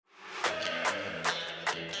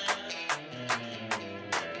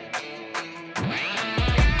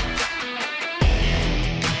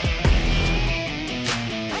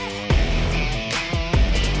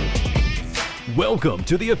Welcome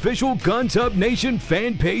to the official Guns Up Nation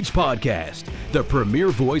fan page podcast, the premier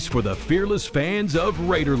voice for the fearless fans of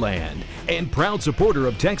Raiderland and proud supporter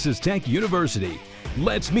of Texas Tech University.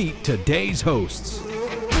 Let's meet today's hosts.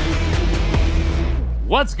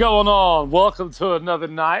 What's going on? Welcome to another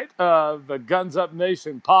night of the Guns Up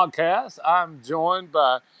Nation podcast. I'm joined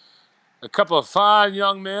by a couple of fine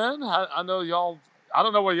young men. I know y'all, I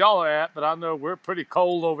don't know where y'all are at, but I know we're pretty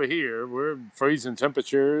cold over here. We're freezing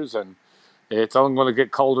temperatures, and it's only going to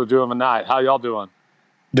get colder during the night. How y'all doing?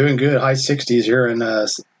 Doing good. High 60s here in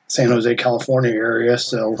San Jose, California area.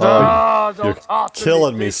 So You're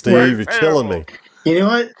killing me, Steve. You're killing me. you know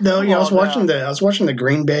what? No, I was watching the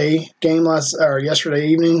Green Bay game yesterday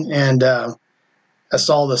evening, and I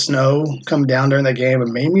saw the snow come down during the game.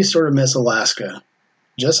 and made me sort of miss Alaska,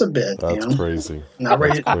 just a bit. That's crazy. Not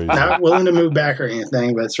willing to move back or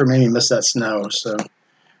anything, but it sort of made me miss that snow. So,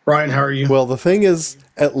 Ryan, how are you? Well, the thing is,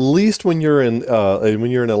 at least when you're in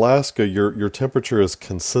Alaska, your temperature is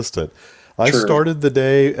consistent. I started the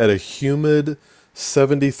day at a humid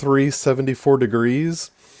 73, 74 degrees,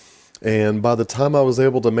 and by the time I was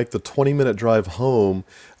able to make the 20-minute drive home,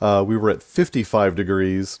 we were at 55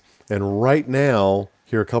 degrees, and right now,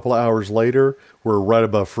 here a couple of hours later, we're right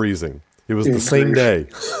above freezing. It was the same day.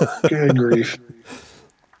 Good grief.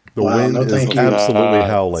 The wind is absolutely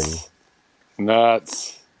howling.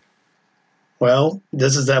 Nuts. Well,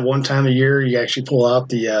 this is that one time of year you actually pull out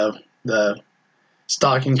the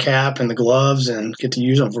stocking cap and the gloves and get to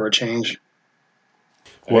use them for a change.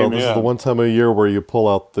 Well, Amen. This is the one time of year where you pull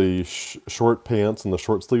out the short pants and the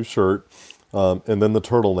short sleeve shirt, and then the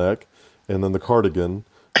turtleneck, and then the cardigan,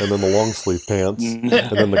 and then the long sleeve pants, and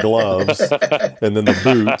then the gloves, and then the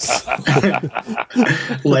boots.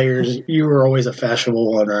 Layers. You were always a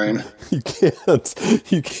fashionable one, Ryan. You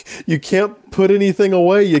can't put anything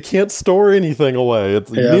away. You can't store anything away. You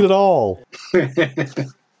need it all. Good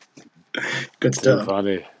stuff. So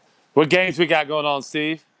funny. What games we got going on,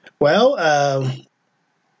 Steve? Well,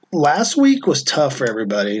 last week was tough for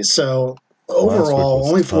everybody. So overall,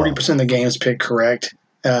 only 40% of the games picked correct.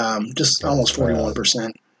 Just almost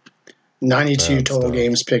 41%. 92 total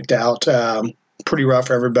games picked out. Pretty rough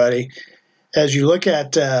for everybody. As you look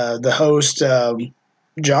at the host,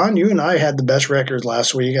 John, you and I had the best records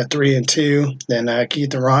last week at 3-2. Then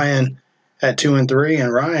Keith and Ryan at 2-3.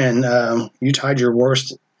 And Ryan, you tied your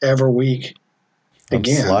worst ever week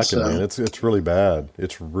again. I'm slacking, man. It's really bad.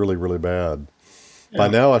 It's really, really bad. Yeah. By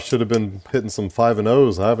now, I should have been hitting some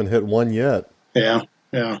 5-0s. I haven't hit one yet. Yeah.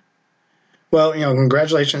 Well,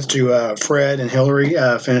 congratulations to Fred and Hillary.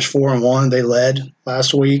 Finished 4-1. They led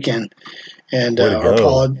last week, and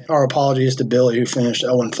our apologies to Billy, who finished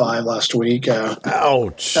 0-5 last week.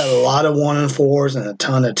 Ouch! Had a lot of 1-4s and a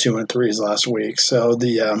ton of 2-3s last week. So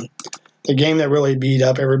the game that really beat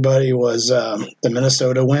up everybody was the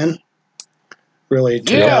Minnesota win. Really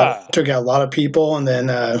took out a lot of people, and then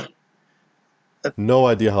no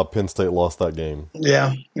idea how Penn State lost that game.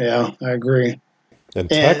 Yeah, I agree. And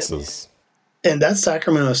Texas. And that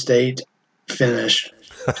Sacramento State finish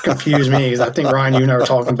confused me, because I think, Ryan, you and I were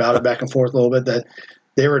talking about it back and forth a little bit, that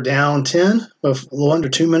they were down 10 with a little under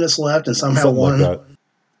 2 minutes left and somehow won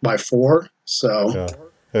by 4. So,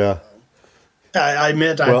 yeah. I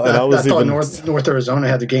admit, I thought North Arizona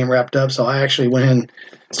had the game wrapped up, so I actually went in and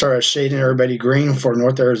started shading everybody green for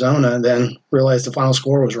North Arizona, and then realized the final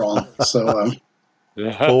score was wrong. So,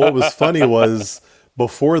 well, what was funny was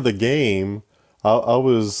before the game, I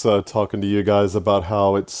was talking to you guys about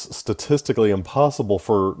how it's statistically impossible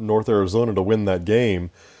for North Arizona to win that game.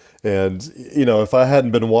 And, if I hadn't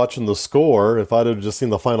been watching the score, if I'd have just seen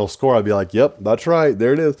the final score, I'd be like, yep, that's right,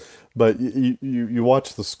 there it is. But you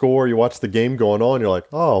watch the score, you watch the game going on, you're like,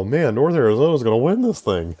 oh, man, North Arizona's going to win this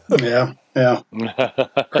thing. Yeah.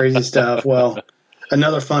 Crazy stuff. Well,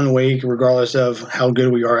 another fun week, regardless of how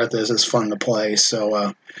good we are at this. It's fun to play.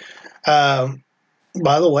 So,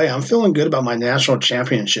 by the way, I'm feeling good about my national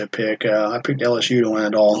championship pick. I picked LSU to win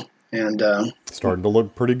it all. And starting to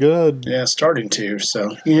look pretty good. Yeah, starting to.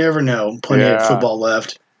 So you never know. Plenty of football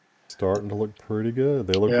left. Starting to look pretty good.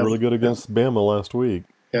 They looked really good against Bama last week.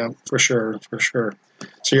 Yeah, for sure.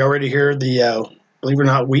 So you already hear the, believe it or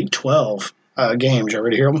not, Week 12 games. You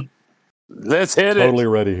already hear them? Let's hit it. Totally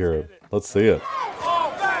ready to hear it. Let's see it.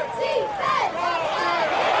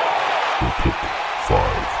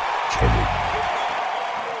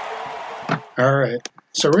 All right.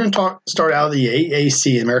 So we're going to start out of the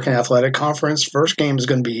AAC, American Athletic Conference. First game is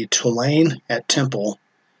going to be Tulane at Temple.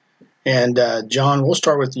 And, John, we'll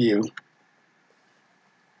start with you.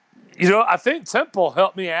 I think Temple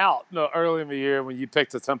helped me out early in the year when you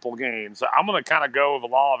picked the Temple game. So I'm going to kind of go with the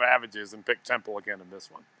law of averages and pick Temple again in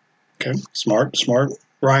this one. Okay, smart.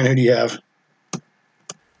 Ryan, who do you have?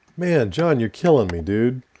 Man, John, you're killing me,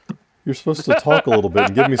 dude. You're supposed to talk a little bit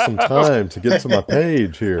and give me some time to get to my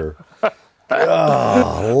page here.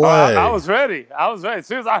 I was ready. As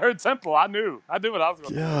soon as I heard Temple, I knew what I was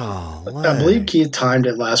going to do. I believe Keith timed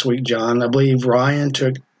it last week, John. I believe Ryan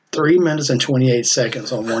took 3 minutes and 28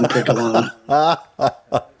 seconds on one pick alone.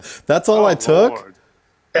 That's all I took? Lord.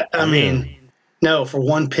 I mean, no, for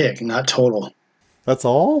one pick, not total. That's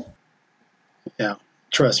all? Yeah.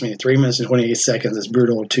 Trust me, 3 minutes and 28 seconds is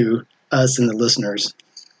brutal to us and the listeners.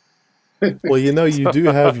 Well, you know, you do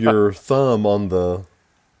have your thumb on the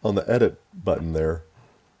edit button there.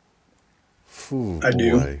 Ooh, I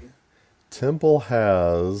do. Temple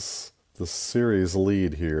has the series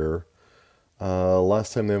lead here.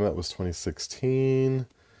 Last time they met was 2016.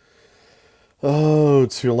 Oh,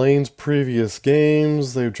 Tulane's previous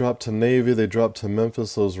games, they've dropped to Navy, they dropped to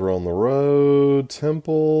Memphis, those were on the road.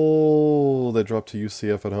 Temple, they dropped to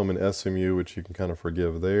UCF at home and SMU, which you can kind of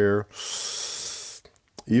forgive there.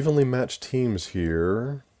 Evenly matched teams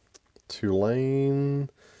here.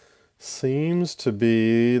 Tulane seems to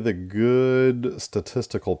be the good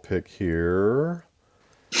statistical pick here.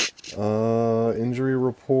 Injury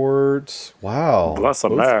report. Wow. Bless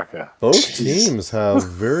America. Both teams have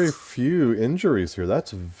very few injuries here.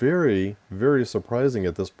 That's very, very surprising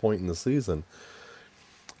at this point in the season.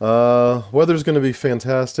 Weather's going to be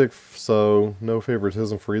fantastic, so no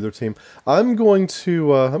favoritism for either team. I'm going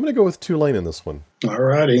to go with Tulane in this one. All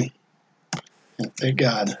righty. Thank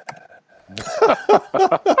God.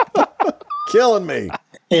 Killing me.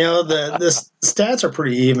 You know, the stats are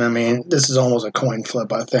pretty even. I mean, this is almost a coin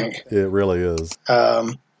flip, I think. It really is.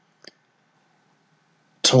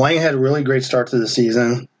 Tulane had a really great start to the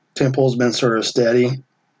season. Temple's been sort of steady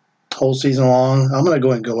whole season long. I'm going to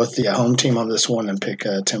go ahead and go with the home team on this one and pick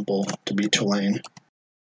Temple to beat Tulane.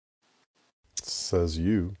 Says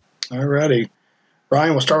you. All righty.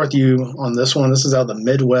 Ryan, we'll start with you on this one. This is out of the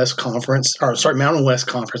Midwest Conference. Mountain West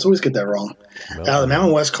Conference. I always get that wrong. Out of the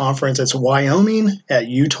Mountain West Conference, it's Wyoming at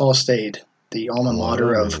Utah State, the alma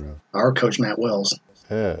mater of our coach, Matt Wells.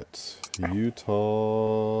 At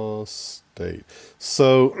Utah State.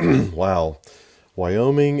 So, wow.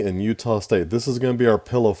 Wyoming and Utah State. This is going to be our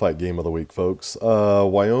pillow fight game of the week, folks.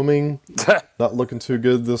 Wyoming, not looking too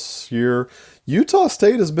good this year. Utah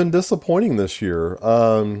State has been disappointing this year.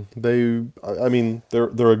 They're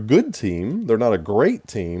a good team. They're not a great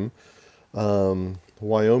team.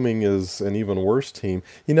 Wyoming is an even worse team.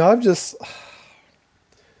 You know, I've just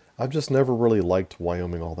never really liked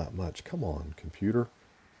Wyoming all that much. Come on, computer.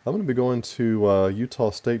 I'm going to be going to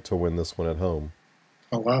Utah State to win this one at home.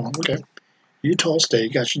 Oh, wow. Okay. Utah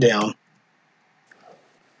State got you down.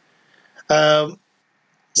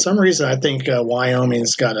 Some reason I think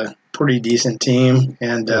Wyoming's got a pretty decent team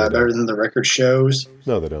and better than the record shows.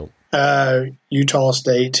 No, they don't. Utah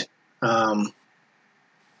State, I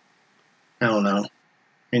don't know. I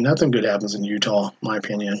mean, nothing good happens in Utah, in my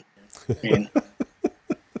opinion. I mean,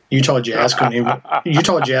 Utah Jazz couldn't even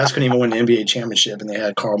win the NBA championship, and they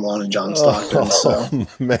had Karl Malone and John Stockton. So I'm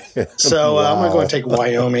going to go and take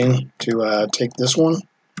Wyoming to take this one.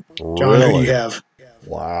 John, who do you have?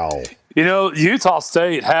 Wow. You know, Utah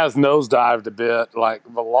State has nosedived a bit. Like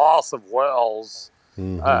the loss of Wells,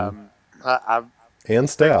 and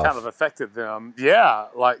staff kind of affected them. Yeah,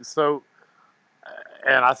 like so,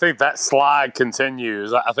 and I think that slide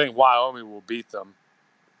continues. I think Wyoming will beat them.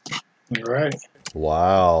 All right.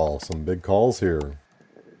 Wow, some big calls here.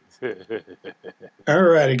 All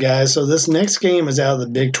righty, guys. So this next game is out of the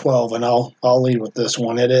Big 12, and I'll lead with this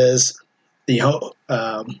one. It is the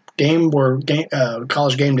game where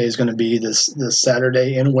College Game Day is going to be this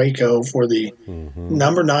Saturday in Waco for the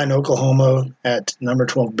number 9 Oklahoma at number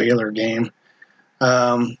 12 Baylor game.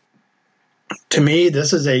 To me,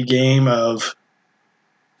 this is a game of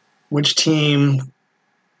which team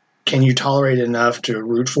can you tolerate enough to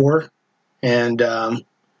root for, and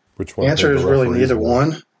which one? The answer is really neither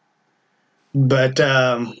one. But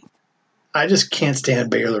I just can't stand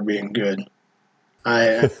Baylor being good.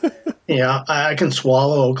 I can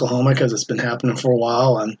swallow Oklahoma because it's been happening for a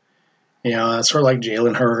while, and it's sort of like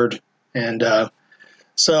Jalen Hurd, and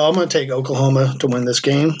so I'm going to take Oklahoma to win this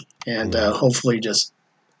game and hopefully just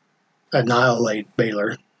annihilate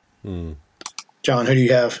Baylor. John, who do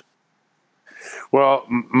you have? Well,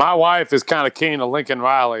 my wife is kind of keen to Lincoln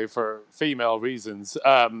Riley for female reasons,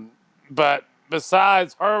 but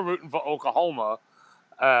besides her rooting for Oklahoma,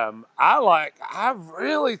 I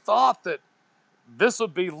really thought that this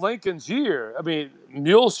would be Lincoln's year. I mean,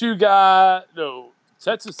 Mule Shoe guy,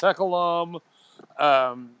 Texas Tech alum.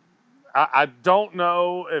 I don't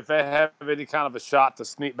know if they have any kind of a shot to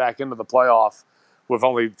sneak back into the playoff with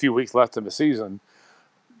only a few weeks left in the season.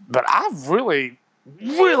 But I really,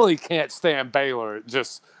 really can't stand Baylor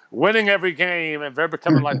just winning every game and they're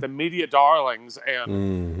becoming like the media darlings.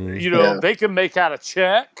 And, they can make out a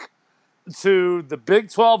check to the Big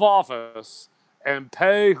 12 office and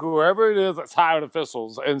pay whoever it is that's hired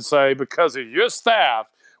officials and say, because of your staff,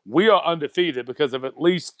 we are undefeated because of at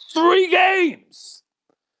least 3 games.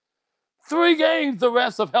 3 games, the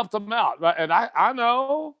refs have helped them out. Right? And I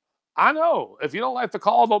know, if you don't like the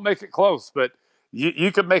call, don't make it close. But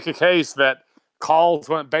you could make a case that calls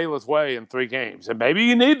went Baylor's way in 3 games. And maybe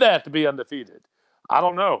you need that to be undefeated. I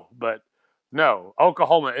don't know. But no,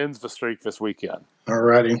 Oklahoma ends the streak this weekend. All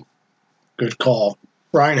righty. Good call.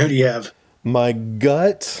 Ryan, who do you have? My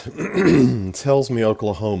gut tells me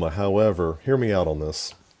Oklahoma. However, hear me out on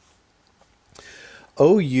this.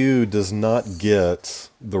 OU does not get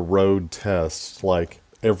the road test like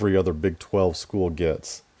every other Big 12 school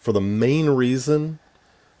gets for the main reason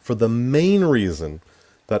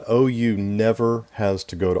that OU never has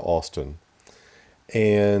to go to Austin.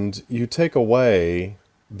 And you take away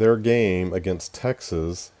their game against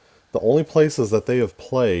Texas, the only places that they have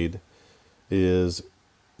played is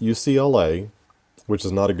UCLA, which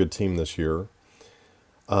is not a good team this year,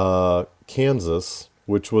 Kansas,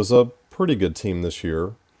 which was a pretty good team this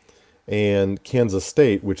year, and Kansas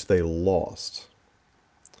State, which they lost.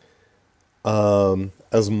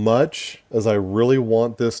 As much as I really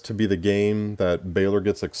want this to be the game that Baylor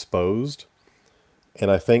gets exposed,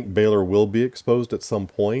 and I think Baylor will be exposed at some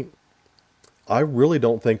point, I really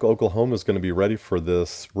don't think Oklahoma is going to be ready for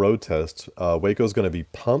this road test. Waco's going to be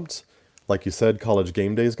pumped. Like you said, College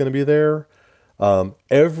Game Day is going to be there.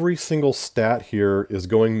 Every single stat here is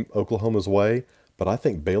going Oklahoma's way, but I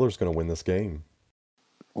think Baylor's going to win this game.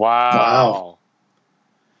 Wow.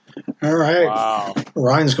 All right. Wow.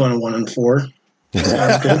 Ryan's going to 1-4.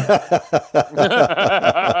 Sounds good.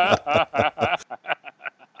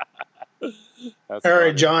 All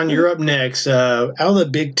right, John, you're up next. Out of the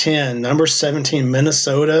Big Ten, number 17,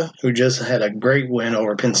 Minnesota, who just had a great win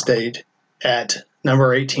over Penn State, at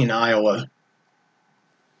number 18, Iowa.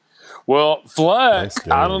 Well, Fleck, Nice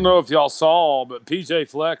game. I don't know if y'all saw, but PJ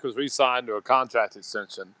Fleck was re-signed to a contract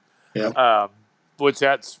extension, which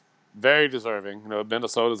that's very deserving.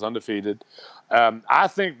 Minnesota's undefeated. I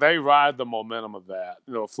think they ride the momentum of that.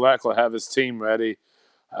 Fleck will have his team ready.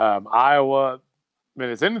 Iowa,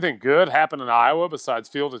 has anything good happened in Iowa besides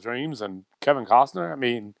Field of Dreams and Kevin Costner?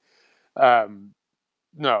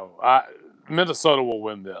 No. Minnesota will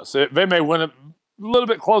win this. They may win it a little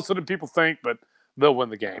bit closer than people think, but they'll win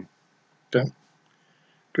the game. Okay.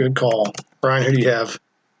 Good call. Brian, who do you have?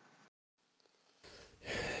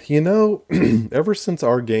 Ever since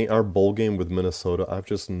our bowl game with Minnesota, I've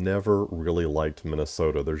just never really liked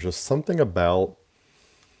Minnesota. There's just something about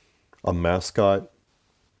a mascot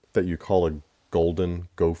that you call a golden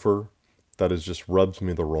gopher that has just rubs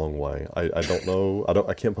me the wrong way. I don't know.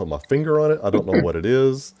 I can't put my finger on it. I don't know what it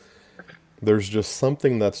is. There's just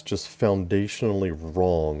something that's just foundationally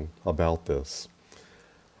wrong about this.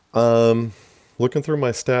 Looking through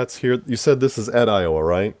my stats here, you said this is at Iowa,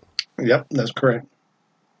 right? Yep, that's correct.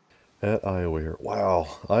 At Iowa here. Wow.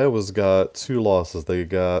 Iowa's got 2 losses. They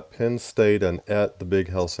got Penn State and at the Big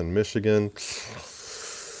House in Michigan.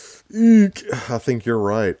 Eek. I think you're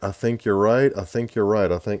right. I think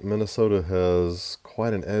Minnesota has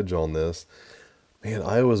quite an edge on this. Man,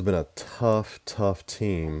 Iowa's been a tough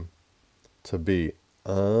team to beat.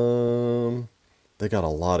 They got a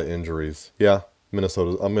lot of injuries. Yeah,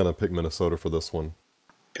 Minnesota. I'm going to pick Minnesota for this one.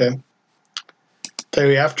 Okay. So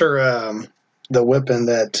after the whipping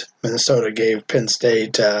that Minnesota gave Penn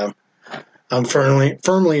State, I'm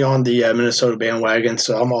firmly on the Minnesota bandwagon,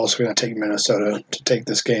 so I'm also going to take Minnesota to take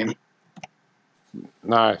this game.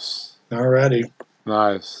 Nice. All righty.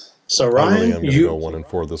 Nice. So I Ryan, really am going to go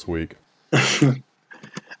 1-4 this week.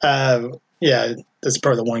 Yeah, that's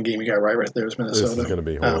part of the one game you got right there is Minnesota. This is going to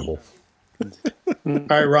be horrible. All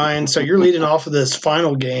right, Ryan. So you're leading off of this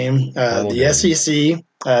final game. The SEC,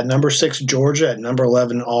 number 6 Georgia at number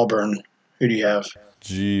 11 Auburn. Who do you have?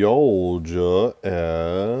 Georgia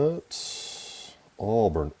at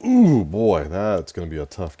Auburn. Ooh, boy, that's going to be a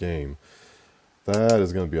tough game. That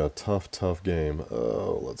is going to be a tough game.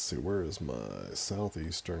 Let's see. Where is my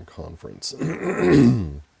Southeastern Conference?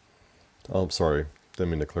 Oh, I'm sorry. Didn't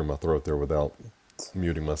mean to clear my throat there without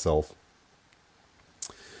muting myself.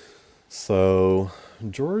 So,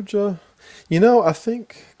 Georgia. I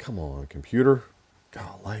think... Come on, computer.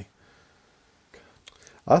 Golly.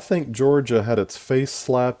 I think Georgia had its face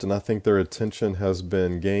slapped, and I think their attention has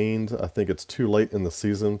been gained. I think it's too late in the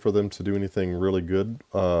season for them to do anything really good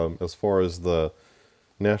as far as the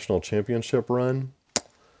national championship run.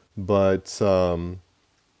 But,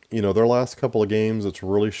 their last couple of games, it's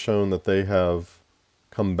really shown that they have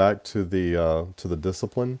come back to the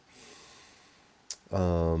discipline.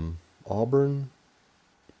 Auburn,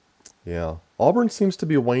 yeah. Auburn seems to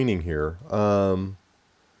be waning here.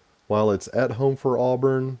 While it's at home for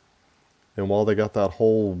Auburn, and while they got that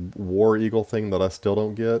whole War Eagle thing that I still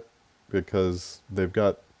don't get, because they've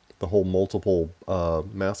got the whole multiple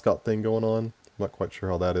mascot thing going on. I'm not quite sure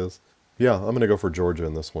how that is. Yeah, I'm going to go for Georgia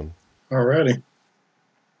in this one. Alrighty.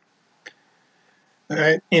 All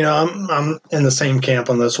right. I'm in the same camp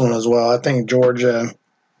on this one as well. I think Georgia,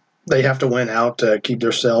 they have to win out to keep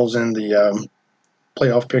themselves in the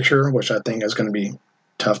playoff picture, which I think is going to be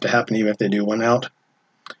tough to happen even if they do win out.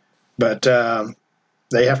 But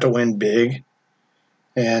they have to win big.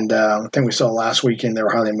 And I think we saw last weekend they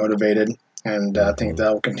were highly motivated. And I think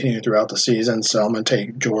that will continue throughout the season. So I'm going to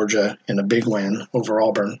take Georgia in a big win over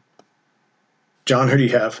Auburn. John, who do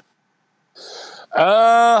you have?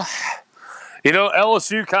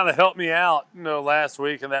 LSU kind of helped me out, last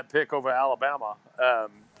week in that pick over Alabama.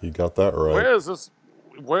 You got that right.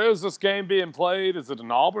 Where is this game being played? Is it in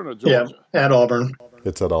Auburn or Georgia? Yeah, at Auburn.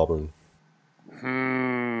 It's at Auburn.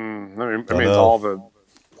 That means all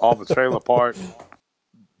the trailer park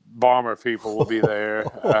bomber people will be there.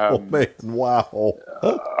 Man, wow.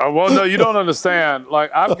 Well, no, you don't understand. Like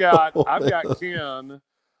I've got Ken.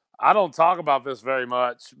 I don't talk about this very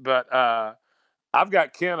much, but I've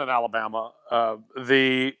got Ken in Alabama.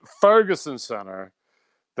 The Ferguson Center,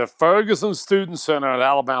 the Ferguson Student Center in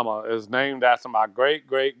Alabama, is named after my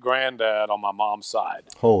great-great-granddad on my mom's side.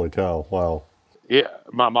 Holy cow! Wow. Yeah,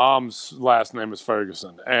 my mom's last name is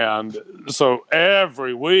Ferguson. And so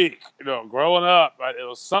every week, growing up, right, it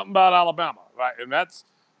was something about Alabama, right? And that's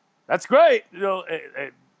great.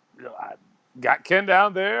 I got Ken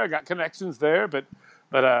down there. I got connections there, but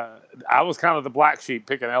I was kind of the black sheep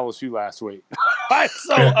picking LSU last week.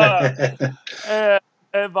 So,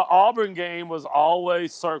 and the Auburn game was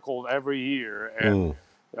always circled every year. And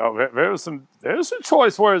there was some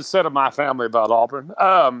choice words said of my family about Auburn.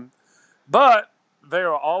 But they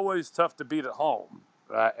are always tough to beat at home.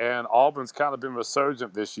 And Auburn's kind of been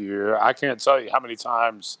resurgent this year. I can't tell you how many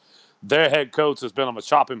times their head coach has been on the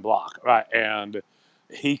chopping block, right? And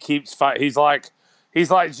he keeps fighting. He's like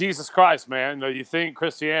Jesus Christ, man. You think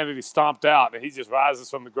Christianity stomped out, and he just rises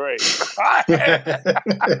from the grave.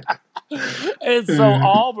 And so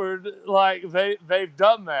Auburn, they've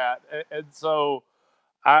done that, and so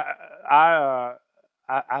I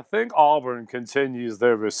think Auburn continues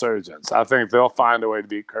their resurgence. I think they'll find a way to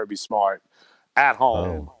beat Kirby Smart at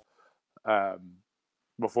home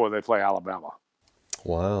before they play Alabama.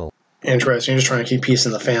 Wow. Interesting. You're just trying to keep peace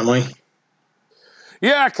in the family.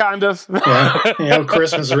 Yeah, kind of. Yeah.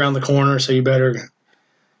 Christmas is around the corner, so you better,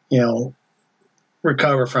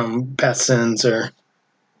 recover from past sins or.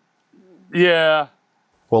 Yeah.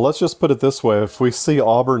 Well, let's just put it this way. If we see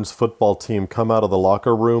Auburn's football team come out of the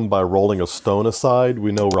locker room by rolling a stone aside,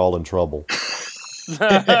 we know we're all in trouble.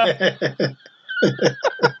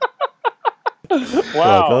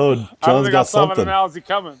 Wow. John's got something. An analogy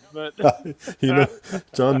coming, but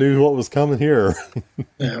John knew what was coming here.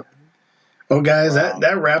 Yeah. Well, guys,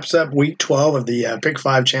 that wraps up week 12 of the Pick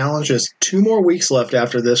 5 Challenge. Just 2 more weeks left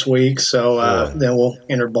after this week, so then we'll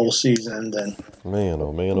enter bowl season. Then man.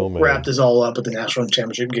 Wrap this all up with the national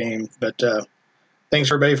championship game. But thanks,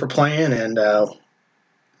 everybody, for playing, and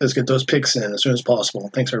let's get those picks in as soon as possible.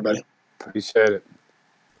 Thanks, everybody. Appreciate it.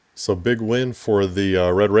 So big win for the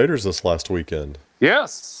Red Raiders this last weekend.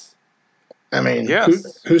 Yes. I mean,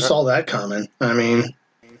 who saw that coming? I mean,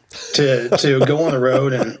 to go on the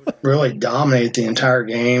road and really dominate the entire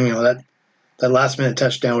game, that last minute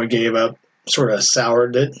touchdown we gave up sort of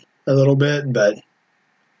soured it a little bit, but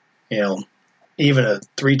even a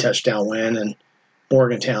 3 touchdown win in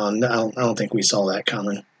Morgantown, I don't think we saw that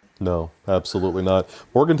coming. No, absolutely not.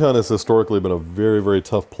 Morgantown has historically been a very, very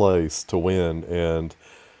tough place to win, and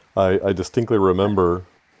I distinctly remember,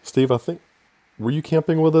 Steve, I think, were you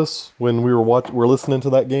camping with us when we were listening to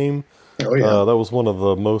that game? Oh, yeah. That was one of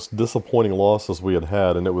the most disappointing losses we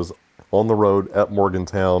had, and it was on the road at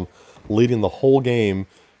Morgantown, leading the whole game,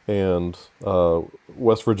 and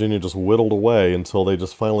West Virginia just whittled away until they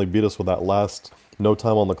just finally beat us with that last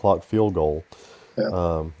no-time-on-the-clock field goal.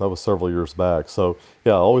 Yeah. That was several years back. So,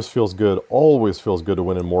 yeah, always feels good to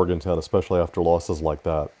win in Morgantown, especially after losses like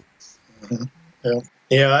that. Mm-hmm. Yeah.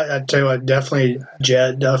 Yeah, I tell you what, definitely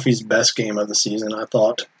Jed Duffy's best game of the season, I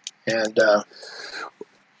thought. And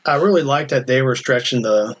I really liked that they were stretching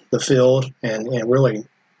the field and really,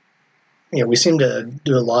 we seem to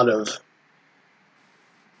do a lot of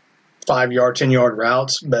 5-yard, 10-yard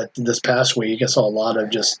routes, but this past week I saw a lot of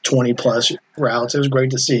just 20-plus routes. It was great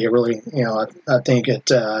to see. It really, I think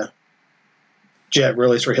Jet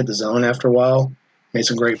really sort of hit the zone after a while, made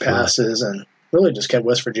some great passes, and really just kept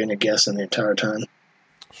West Virginia guessing the entire time.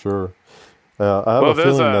 Sure. I have a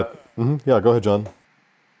feeling that. Yeah, go ahead, John.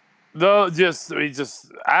 No, I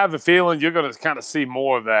have a feeling you're going to kind of see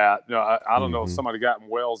more of that. I don't know if somebody got in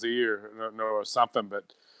Wells' ear or something,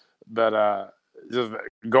 but just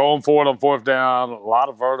going for it on fourth down, a lot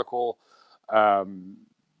of vertical.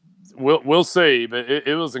 We'll see, but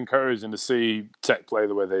it was encouraging to see Tech play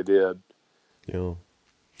the way they did.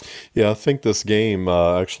 Yeah, I think this game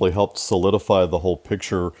actually helped solidify the whole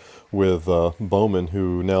picture with Bowman,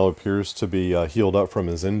 who now appears to be healed up from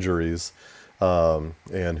his injuries,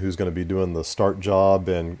 and who's going to be doing the start job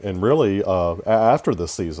and really after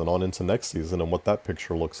this season on into next season, and what that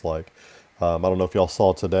picture looks like. I don't know if y'all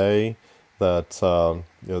saw today that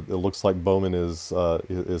it looks like Bowman is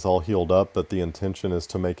all healed up, but the intention is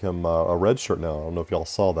to make him a red shirt now. I don't know if y'all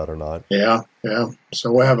saw that or not. Yeah.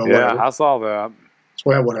 So we'll have I saw that. So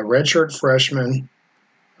we have a redshirt freshman,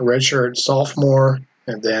 a redshirt sophomore,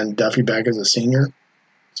 and then Duffy back as a senior.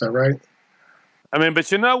 Is that right? I mean,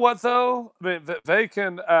 but you know what though? I mean, they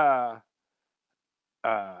can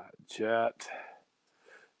Jet,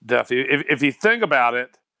 Duffy. If you think about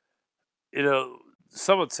it,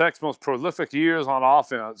 some of Tech's most prolific years on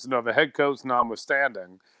offense, the head coach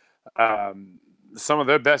notwithstanding, some of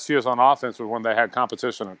their best years on offense was when they had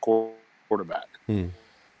competition at quarterback.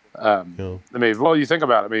 I mean, well, you think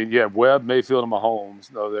about it. I mean, Webb, Mayfield, and Mahomes,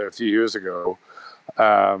 there a few years ago.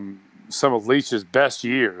 Some of Leach's best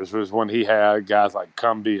years was when he had guys like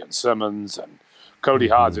Cumbie and Simmons and Cody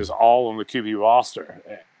Hodges all on the QB roster.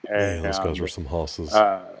 And those guys were some hosses.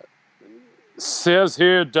 Says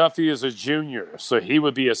here Duffy is a junior, so he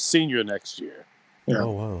would be a senior next year. Yeah.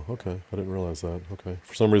 Oh, wow. Okay. I didn't realize that. Okay.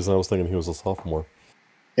 For some reason, I was thinking he was a sophomore.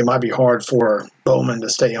 It might be hard for Bowman to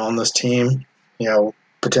stay on this team.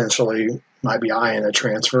 Potentially might be eyeing a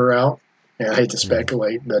transfer route. And I hate to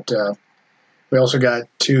speculate, but we also got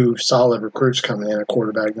 2 solid recruits coming in at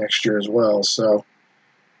quarterback next year as well. So,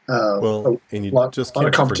 and you just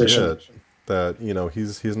can't forget that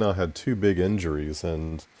he's now had 2 big injuries,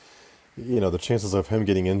 and the chances of him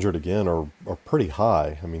getting injured again are pretty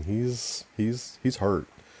high. I mean, he's hurt,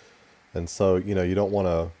 and so you don't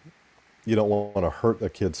want to hurt a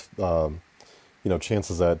kid's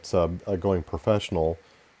chances at going professional.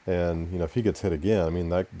 And if he gets hit again, I mean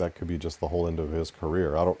that could be just the whole end of his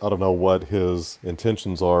career. I don't know what his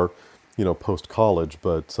intentions are, post college,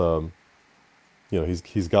 but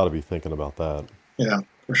he's got to be thinking about that. Yeah,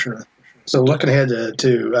 for sure. So looking ahead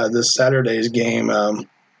to this Saturday's game,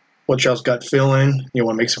 what y'all's got feeling? You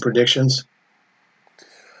want to make some predictions?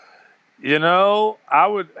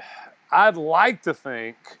 I'd like to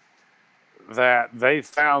think that they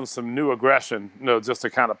found some new aggression, just to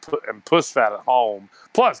kind of push that at home.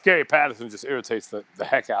 Plus, Gary Patterson just irritates the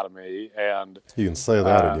heck out of me. And you can say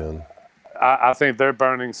that again. I think they're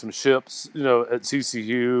burning some ships, at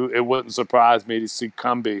TCU. It wouldn't surprise me to see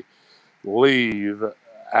Cumbie leave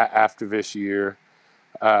after this year.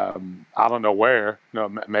 I don't know where.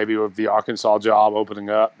 Maybe with the Arkansas job opening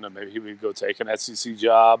up, maybe he would go take an SEC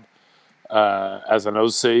job as an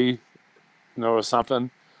OC, or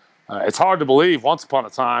something. It's hard to believe. Once upon a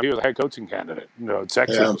time, he was a head coaching candidate.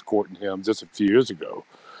 Texas was courting him just a few years ago.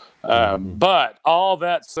 But all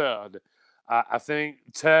that said, I think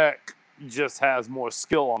Tech just has more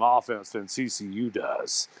skill on offense than CCU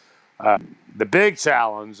does. The big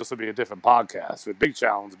challenge, this will be a different podcast, the big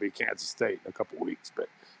challenge will be Kansas State in a couple of weeks. But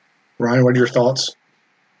Ryan, what are your thoughts?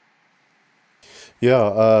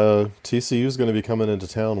 Yeah, TCU is going to be coming into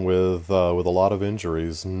town with a lot of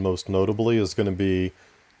injuries, and most notably is going to be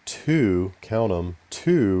 2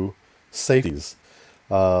 safeties.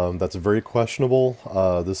 That's very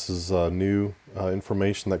questionable. This is new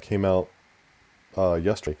information that came out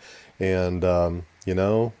yesterday, and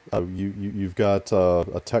you've got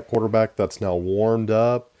a Tech quarterback that's now warmed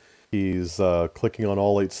up. He's clicking on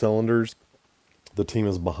all 8 cylinders. The team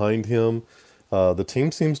is behind him. The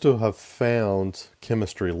team seems to have found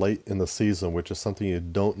chemistry late in the season, which is something you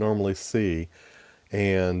don't normally see.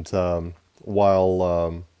 And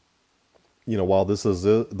while it's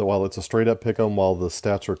a straight up pick 'em, while the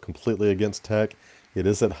stats are completely against Tech, it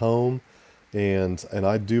is at home, and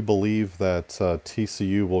I do believe that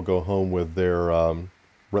TCU will go home with their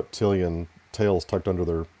reptilian tails tucked under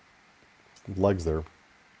their legs there.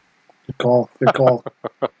 Good call.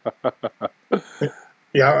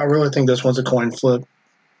 Yeah, I really think this one's a coin flip.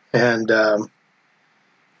 And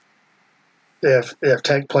if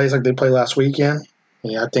Tech plays like they played last weekend,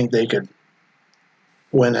 I think they could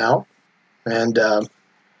win out. And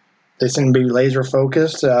they seem to be laser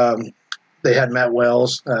focused. They had Matt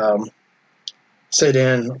Wells sit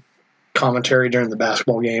in commentary during the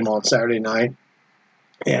basketball game on Saturday night,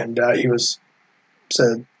 and he was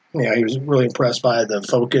really impressed by the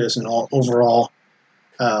focus and overall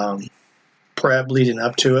prep leading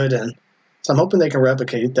up to it, and so I'm hoping they can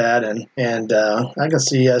replicate that, and I can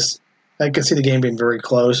see the game being very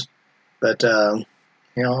close, but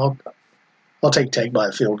I'll take Tech by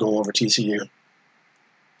a field goal over TCU.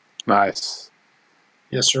 Nice.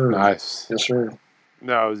 Yes, sir. Nice. Yes, sir.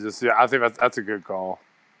 No, I think that's a good call.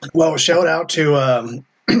 Well, shout out to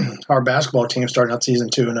our basketball team starting out season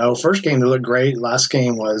 2-0. First game they looked great. Last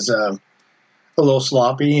game was a little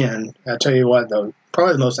sloppy, and I tell you what,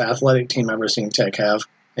 probably the most athletic team I've ever seen Tech have,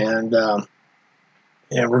 and we're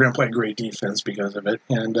going to play great defense because of it.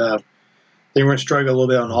 And they were going to struggle a little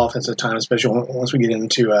bit on offense at times, especially once we get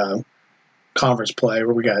into conference play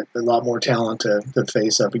where we got a lot more talent to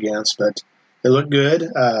face up against. But they look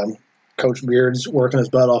good. Coach Beard's working his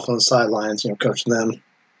butt off on the sidelines, coaching them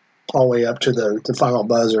all the way up to the final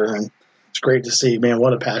buzzer, and it's great to see. Man,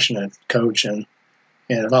 what a passionate coach! And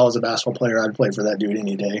if I was a basketball player, I'd play for that dude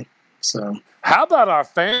any day. So, how about our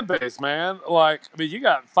fan base, man? You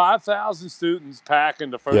got 5,000 students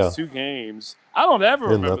packing the first two games. I don't ever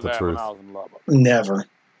remember that when I was in Lubbock. Never.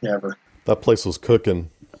 That place was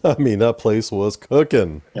cooking. That place was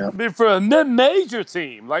cooking. Yeah. For a mid-major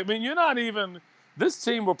team, you're not even. This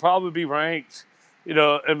team will probably be ranked, in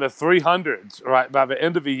the 300s, right, by the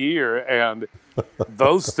end of the year. And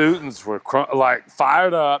those students were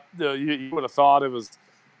fired up. You would have thought it was,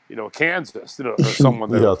 Kansas, or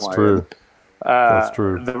someone that was playing. True. That's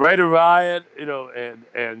true. The Raider Riot,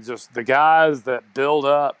 and just the guys that build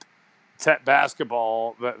up Tech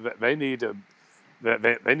basketball, that they need to.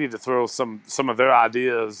 They need to throw some of their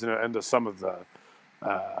ideas, into some of the.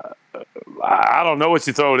 I don't know what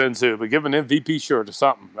you throw it into, but give an MVP shirt or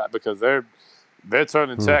something, right? Because they're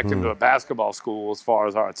turning Tech into a basketball school as far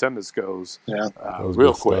as our attendance goes. Yeah,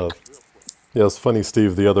 real quick. Stuff. Yeah, it's funny,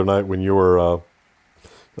 Steve. The other night when you were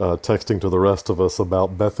texting to the rest of us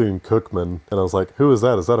about Bethune-Cookman, and I was like, "Who is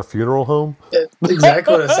that? Is that a funeral home?"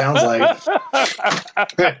 Exactly what it sounds like.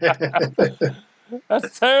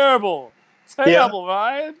 That's terrible. Terrible,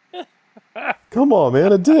 Ryan. Come on,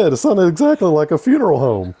 man. It did. It sounded exactly like a funeral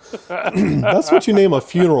home. That's what you name a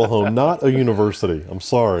funeral home, not a university. I'm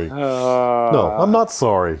sorry. No, I'm not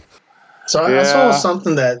sorry. So I saw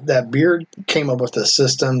something that Beard came up with a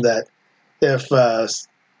system that if a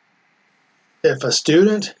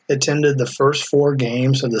student attended the first 4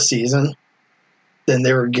 games of the season, then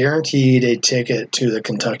they were guaranteed a ticket to the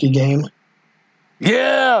Kentucky game.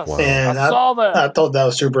 Yes, wow. And I saw that. I thought that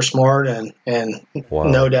was super smart, and wow.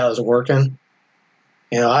 No doubt it's working.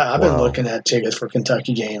 I've been looking at tickets for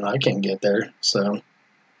Kentucky game. I can't get there, so.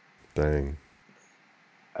 Dang.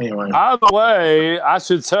 Anyway. By the way, I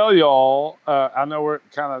should tell y'all, I know we're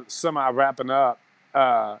kind of semi-wrapping up.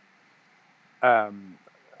 I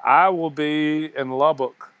will be in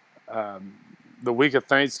Lubbock the week of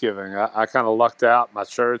Thanksgiving. I kind of lucked out. My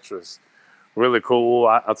church was really cool.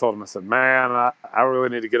 I told him, I said, man, I really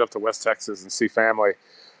need to get up to West Texas and see family.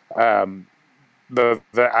 I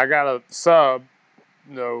got a sub,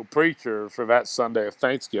 preacher for that Sunday of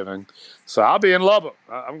Thanksgiving. So I'll be in Lubbock.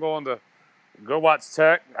 I'm going to go watch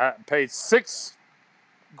Tech. I paid $6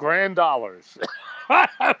 grand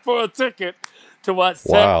for a ticket to watch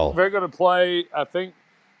Tech. They're going to play, I think,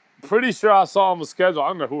 pretty sure I saw on the schedule. I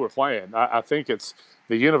don't know who we're playing. I think it's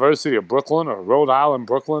the University of Brooklyn or Rhode Island,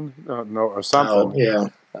 Brooklyn, or something. Oh, yeah.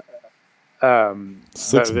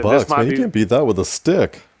 $6, man. You can't beat that with a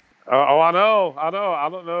stick. I know. I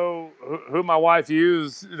don't know who my wife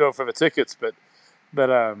used, for the tickets, but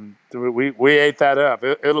we ate that up.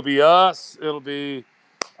 It'll be us. It'll be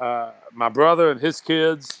my brother and his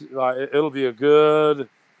kids. It'll be a good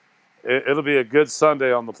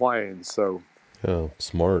Sunday on the plane. So. Yeah,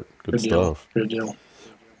 smart. Good stuff. Good deal.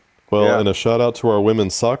 Well, and a shout out to our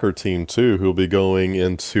women's soccer team, too, who will be going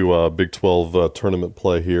into Big 12 tournament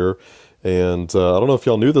play here. And I don't know if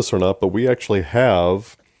y'all knew this or not, but we actually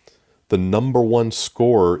have the number 1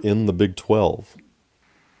 scorer in the Big 12.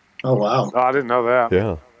 Oh, wow. Oh, I didn't know that.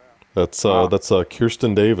 Yeah. That's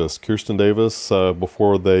Kirsten Davis. Kirsten Davis,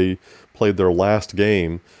 before they played their last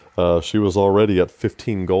game, she was already at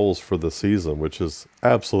 15 goals for the season, which is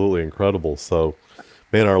absolutely incredible. So,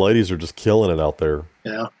 man, our ladies are just killing it out there.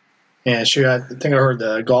 Yeah. And I think I heard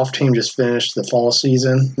the golf team just finished the fall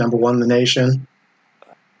season, number 1 in the nation.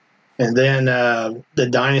 And then the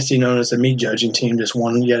dynasty known as the meat judging team just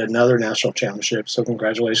won yet another national championship. So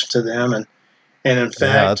congratulations to them. And in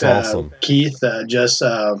fact, that's awesome. Keith just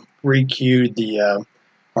re-queued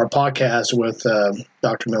our podcast with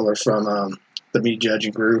Dr. Miller from the meat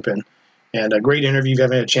judging group, and a great interview. If you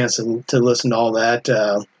haven't had a chance to listen to all that,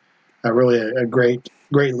 really a great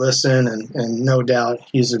listen, and no doubt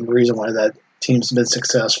he's the reason why that team's been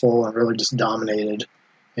successful and really just dominated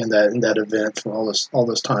in that event for all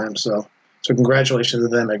this time. So congratulations to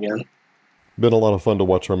them again. Been a lot of fun to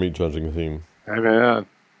watch our meat judging team. Amen.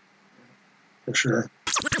 For sure.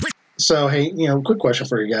 So hey, quick question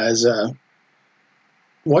for you guys.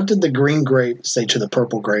 What did the green grape say to the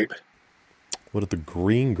purple grape? What did the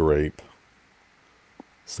green grape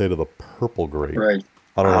say to the purple grape? Right.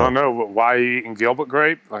 I don't know. Why are you eating Gilbert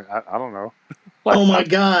grape? Like I don't know. Oh my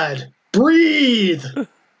God! Breathe.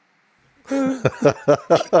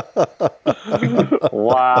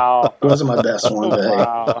 Wow. It wasn't my best one today.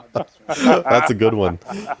 Wow. That's a good one.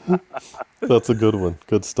 That's a good one.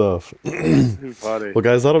 Good stuff. Too funny. Well,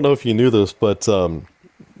 guys, I don't know if you knew this, but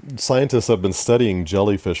scientists have been studying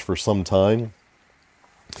jellyfish for some time,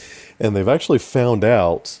 and they've actually found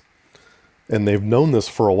out, and they've known this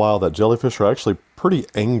for a while, that jellyfish are actually pretty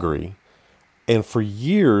angry. And for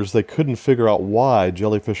years, they couldn't figure out why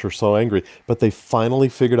jellyfish are so angry, but they finally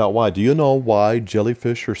figured out why. Do you know why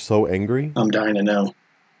jellyfish are so angry? I'm dying to know.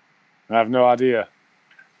 I have no idea.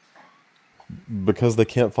 Because they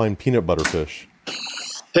can't find peanut butter fish.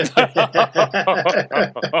 Wow.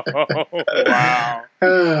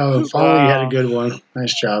 Oh, finally you had a good one.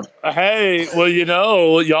 Nice job. Hey, well,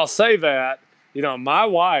 y'all say that. My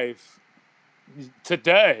wife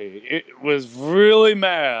today was really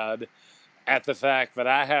mad at the fact that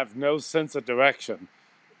I have no sense of direction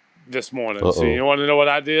this morning. Uh-oh. So you want to know what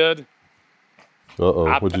I did?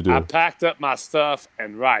 What'd you do? I packed up my stuff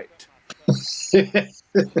and right. That's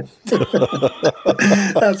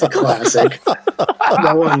a classic.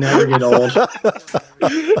 That will never get old.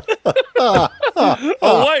 Oh,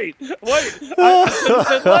 wait. I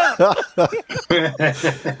said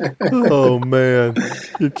that. Oh, man.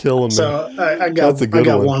 You're killing me. So I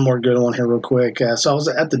got one more good one here real quick. So I was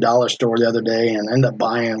at the dollar store the other day and ended up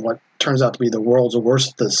buying what turns out to be the world's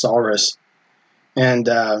worst thesaurus. And,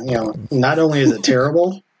 not only is it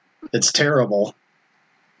terrible, it's terrible.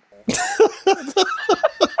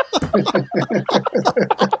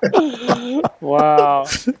 Wow.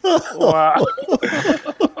 Wow.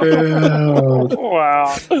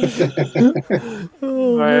 Wow.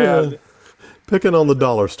 Oh, Man. Picking on the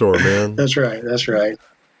dollar store, man. That's right.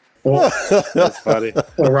 Well, That's funny.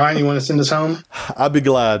 well, Ryan, you want to send us home? I'd be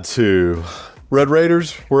glad to. Red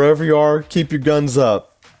Raiders, wherever you are, keep your guns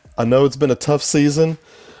up. I know it's been a tough season,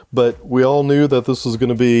 but we all knew that this was going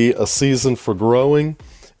to be a season for growing,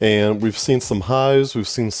 and we've seen some highs, we've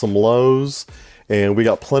seen some lows, and we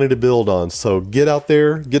got plenty to build on. So get out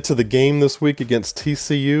there, get to the game this week against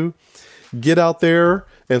TCU. Get out there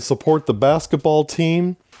and support the basketball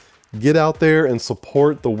team. Get out there and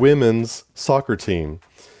support the women's soccer team.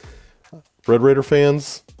 Red Raider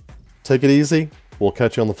fans, take it easy. We'll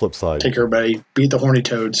catch you on the flip side. Take care, everybody. Beat the Horny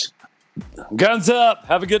Toads. Guns up.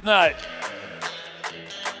 Have a good night.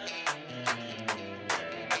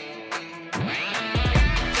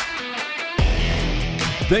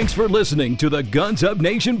 Thanks for listening to the Guns Up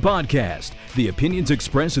Nation podcast. The opinions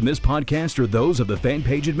expressed in this podcast are those of the fan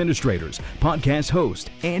page administrators, podcast host,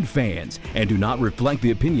 and fans, and do not reflect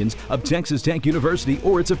the opinions of Texas Tech University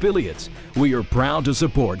or its affiliates. We are proud to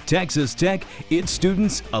support Texas Tech, its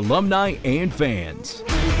students, alumni, and fans.